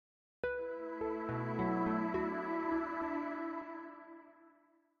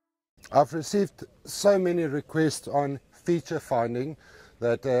I've received so many requests on feature finding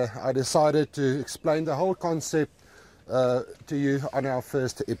that I decided to explain the whole concept to you on our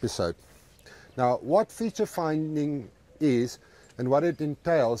first episode. Now, what feature finding is and what it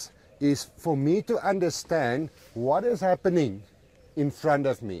entails is for me to understand what is happening in front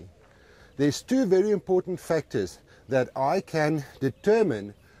of me. There's two very important factors that I can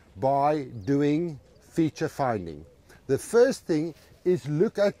determine by doing feature finding. The first thing is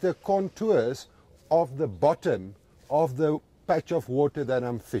look at the contours of the bottom of the patch of water that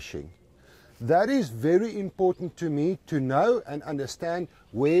I'm fishing. That is very important to me to know and understand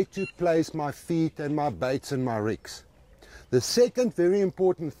where to place my feet and my baits and my rigs. The second very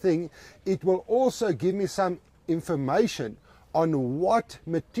important thing, it will also give me some information on what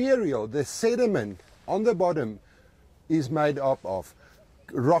material the sediment on the bottom is made up of.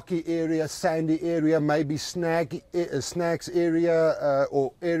 Rocky area, sandy area, maybe snags area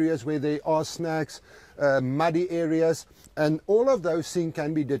or areas where there are snags, muddy areas, and all of those things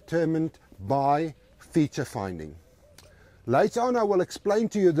can be determined by feature finding. Later on I will explain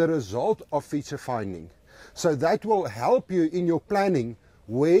to you the result of feature finding. So that will help you in your planning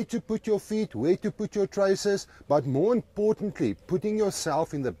where to put your feet, where to put your traces, but more importantly, putting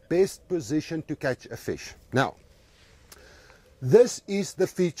yourself in the best position to catch a fish. Now, this is the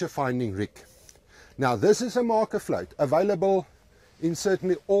feature finding rig. Now, this is a marker float available in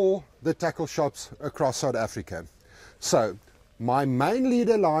certainly all the tackle shops across South Africa. So, my main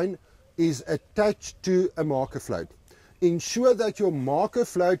leader line is attached to a marker float. Ensure that your marker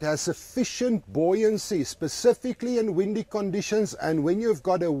float has sufficient buoyancy, specifically in windy conditions and when you've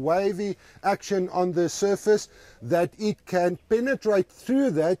got a wavy action on the surface, that it can penetrate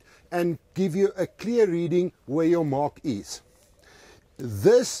through that and give you a clear reading where your mark is.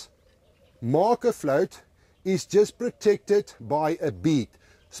 This marker float is just protected by a bead,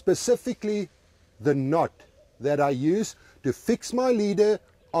 specifically the knot that I use to fix my leader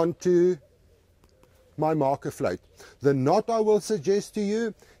onto my marker float. The knot I will suggest to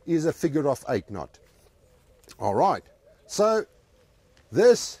you is a figure of 8 knot. All right, so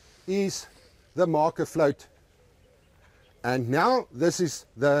this is the marker float, and now this is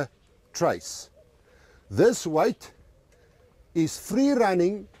the trace. This weight is free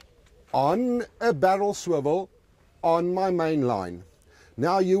running on a barrel swivel on my main line.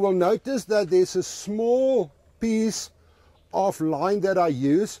 Now you will notice that there's a small piece of line that I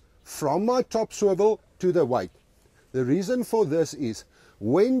use from my top swivel to the weight. The reason for this is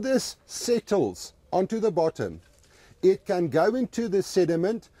when this settles onto the bottom, it can go into the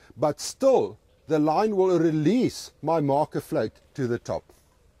sediment, but still the line will release my marker float to the top.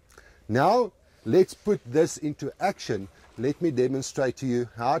 Now let's put this into action. Let me demonstrate to you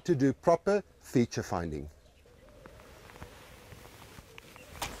how to do proper feature finding.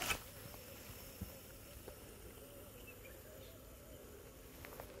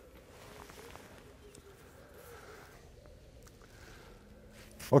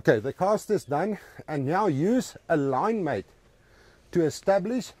 Okay, the cast is done, and now use a line mate to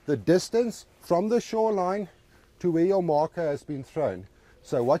establish the distance from the shoreline to where your marker has been thrown.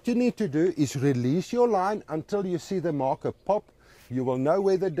 So what you need to do is release your line until you see the marker pop. You will know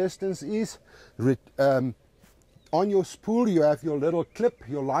where the distance is. On your spool you have your little clip,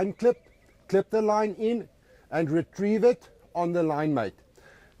 your line clip. Clip the line in and retrieve it on the line mate.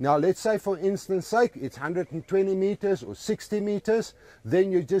 Now let's say for instance sake it's 120 meters or 60 meters,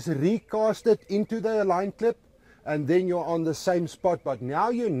 then you just recast it into the line clip and then you're on the same spot. But now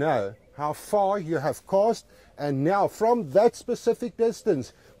you know how far you have cast, and now from that specific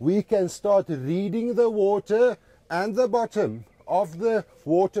distance we can start reading the water and the bottom of the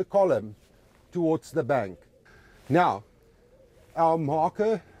water column towards the bank. Now our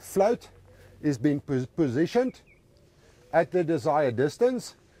marker float is being positioned at the desired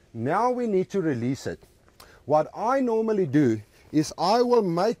distance. Now we need to release it. What I normally do is I will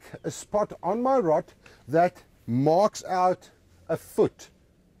make a spot on my rod that marks out a foot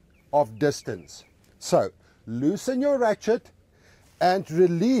of distance. So loosen your ratchet and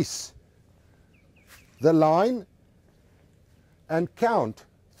release the line and count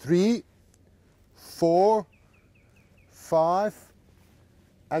 3, 4, 5,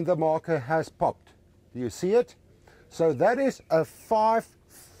 and the marker has popped. Do you see it? So that is a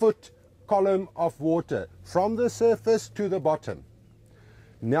 5-foot column of water from the surface to the bottom.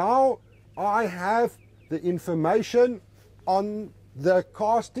 Now I have the information on the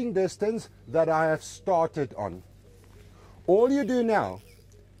casting distance that I have started on. All you do now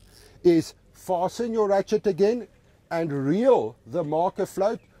is fasten your ratchet again and reel the marker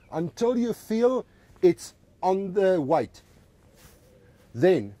float until you feel it's on the weight.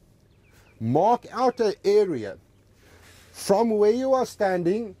 Then mark out an area from where you are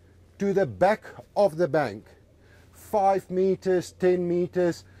standing to the back of the bank. 5 meters, 10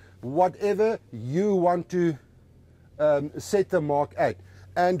 meters, whatever you want to set the mark at,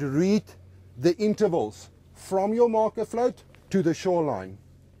 and read the intervals from your marker float to the shoreline.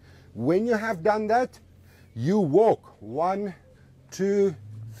 When you have done that, you walk 1, 2,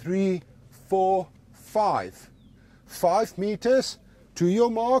 3, 4, 5. 5 meters to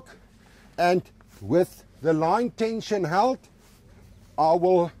your mark, and with the line tension held, I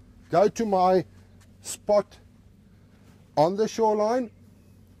will go to my spot on the shoreline.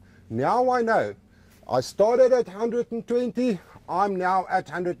 Now I know I started at 120, I'm now at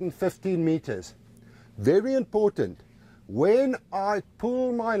 115 meters. Very important, when I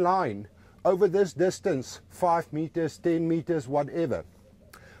pull my line over this distance, 5 meters, 10 meters, whatever,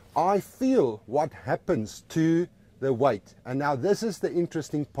 I feel what happens to the weight. And now this is the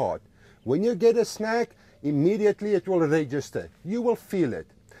interesting part. When you get a snag, immediately it will register. You will feel it.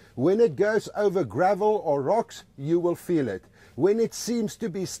 When it goes over gravel or rocks, you will feel it. When it seems to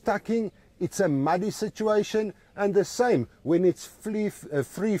be stucking, it's a muddy situation. And the same, when it's free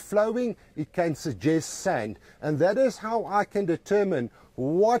flowing, it can suggest sand. And that is how I can determine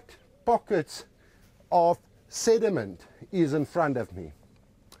what pockets of sediment is in front of me.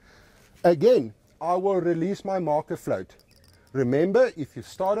 Again, I will release my marker float. Remember, if you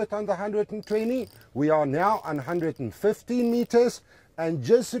started on the 120, we are now on 115 meters, and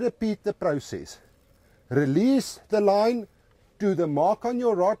just repeat the process. Release the line to the mark on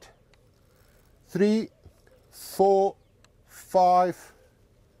your rod, 3, 4, 5,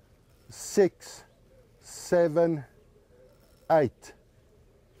 6, 7, 8.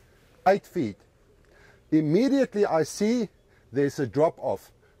 8 feet. Immediately I see there's a drop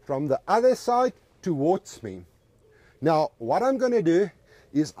off from the other side towards me. Now what I'm going to do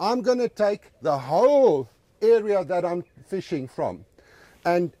is I'm going to take the whole area that I'm fishing from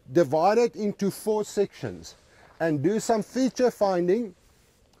and divide it into 4 sections and do some feature finding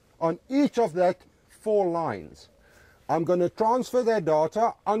on each of that 4 lines. I'm going to transfer that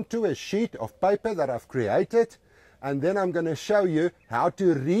data onto a sheet of paper that I've created, and then I'm going to show you how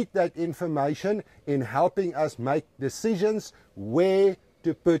to read that information in helping us make decisions where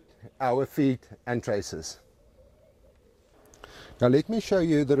to put our feed and traces. Now let me show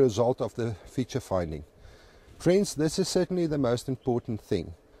you the result of the feature finding. Friends, this is certainly the most important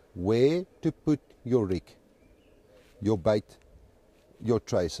thing. Where to put your rig, your bait, your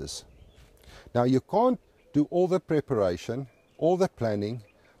traces. Now you can't do all the preparation, all the planning,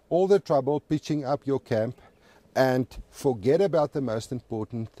 all the trouble pitching up your camp and forget about the most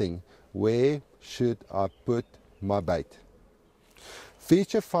important thing. Where should I put my bait?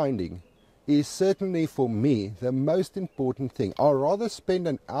 Feature finding is certainly for me the most important thing. I'd rather spend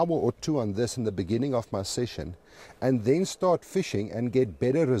an hour or 2 on this in the beginning of my session and then start fishing and get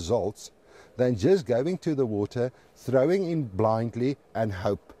better results than just going to the water, throwing in blindly and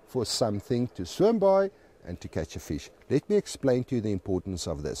hope for something to swim by and to catch a fish. Let me explain to you the importance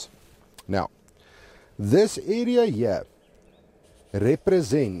of this. Now, this area here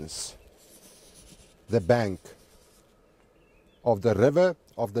represents the bank of the river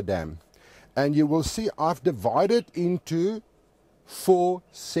of the dam. And you will see I've divided into 4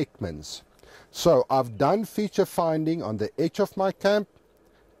 segments. So I've done feature finding on the edge of my camp,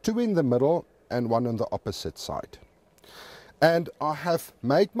 2 in the middle and 1 on the opposite side. And I have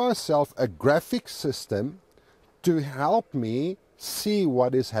made myself a graphic system to help me see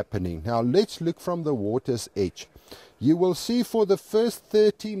what is happening. Now let's look from the water's edge. You will see for the first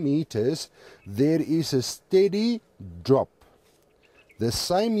 30 meters there is a steady drop. The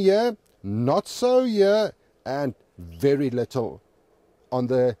same here, not so here, and very little on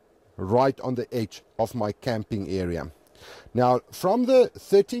the right on the edge of my camping area. Now from the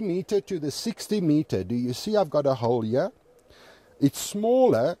 30 meter to the 60 meter, do you see I've got a hole here? It's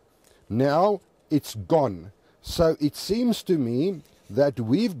smaller, now it's gone. So it seems to me that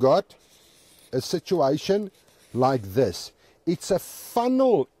we've got a situation like this. It's a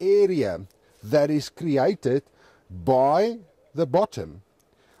funnel area that is created by the bottom.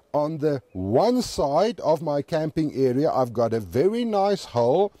 On the one side of my camping area, I've got a very nice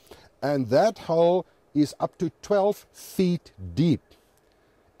hole, and that hole is up to 12 feet deep.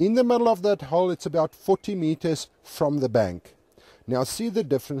 In the middle of that hole, it's about 40 meters from the bank. Now see the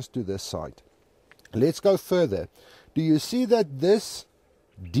difference to this side. Let's go further. Do you see that this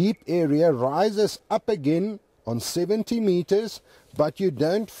deep area rises up again on 70 meters, but you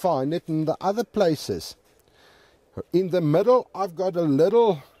don't find it in the other places? In the middle, I've got a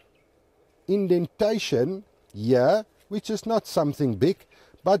little indentation here, which is not something big,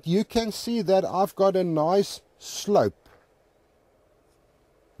 but you can see that I've got a nice slope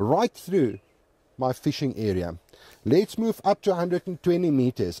right through my fishing area. Let's move up to 120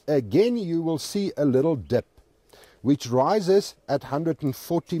 meters. Again, you will see a little dip which rises at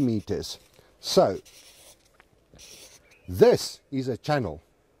 140 meters. So this is a channel.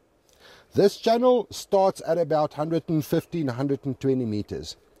 This channel starts at about 115, 120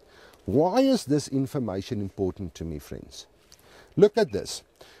 meters. Why is this information important to me, friends? Look at this.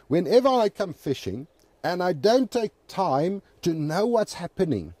 Whenever I come fishing and I don't take time to know what's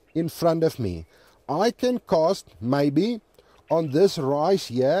happening in front of me, I can cast maybe on this rise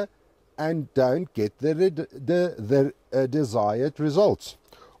here and don't get the desired results.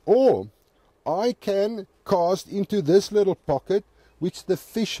 Or I can cast into this little pocket which the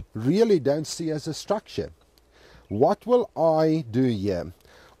fish really don't see as a structure. What will I do here?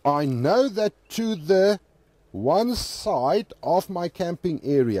 I know that to the one side of my camping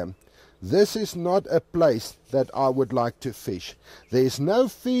area, this is not a place that I would like to fish. There's no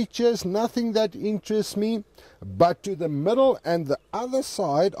features, nothing that interests me, but to the middle and the other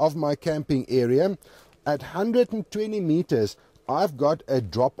side of my camping area, at 120 meters, I've got a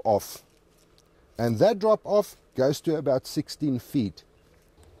drop off. And that drop off goes to about 16 feet.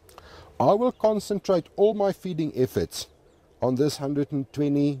 I will concentrate all my feeding efforts on this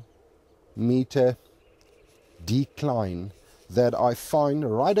 120 meter decline that I find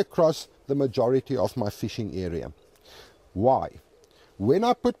right across the majority of my fishing area. Why? When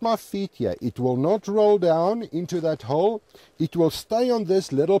I put my feet here, it will not roll down into that hole. It will stay on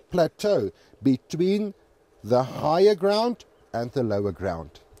this little plateau between the higher ground and the lower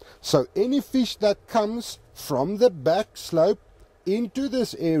ground. So any fish that comes from the back slope into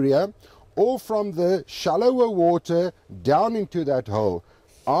this area or from the shallower water down into that hole,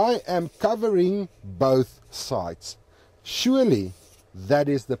 I am covering both sides. Surely that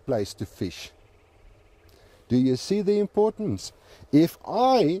is the place to fish. Do you see the importance? If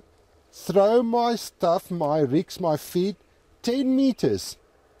I throw my stuff, my rigs, my feet 10 meters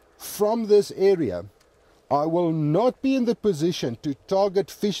from this area, I will not be in the position to target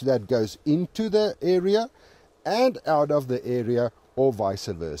fish that goes into the area and out of the area, or vice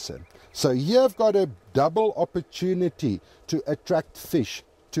versa. So here I've got a double opportunity to attract fish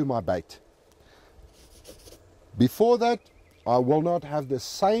to my bait. Before that, I will not have the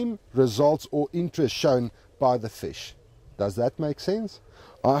same results or interest shown by the fish. Does that make sense?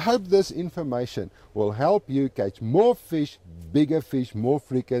 I hope this information will help you catch more fish, bigger fish, more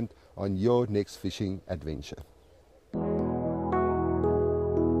frequent on your next fishing adventure.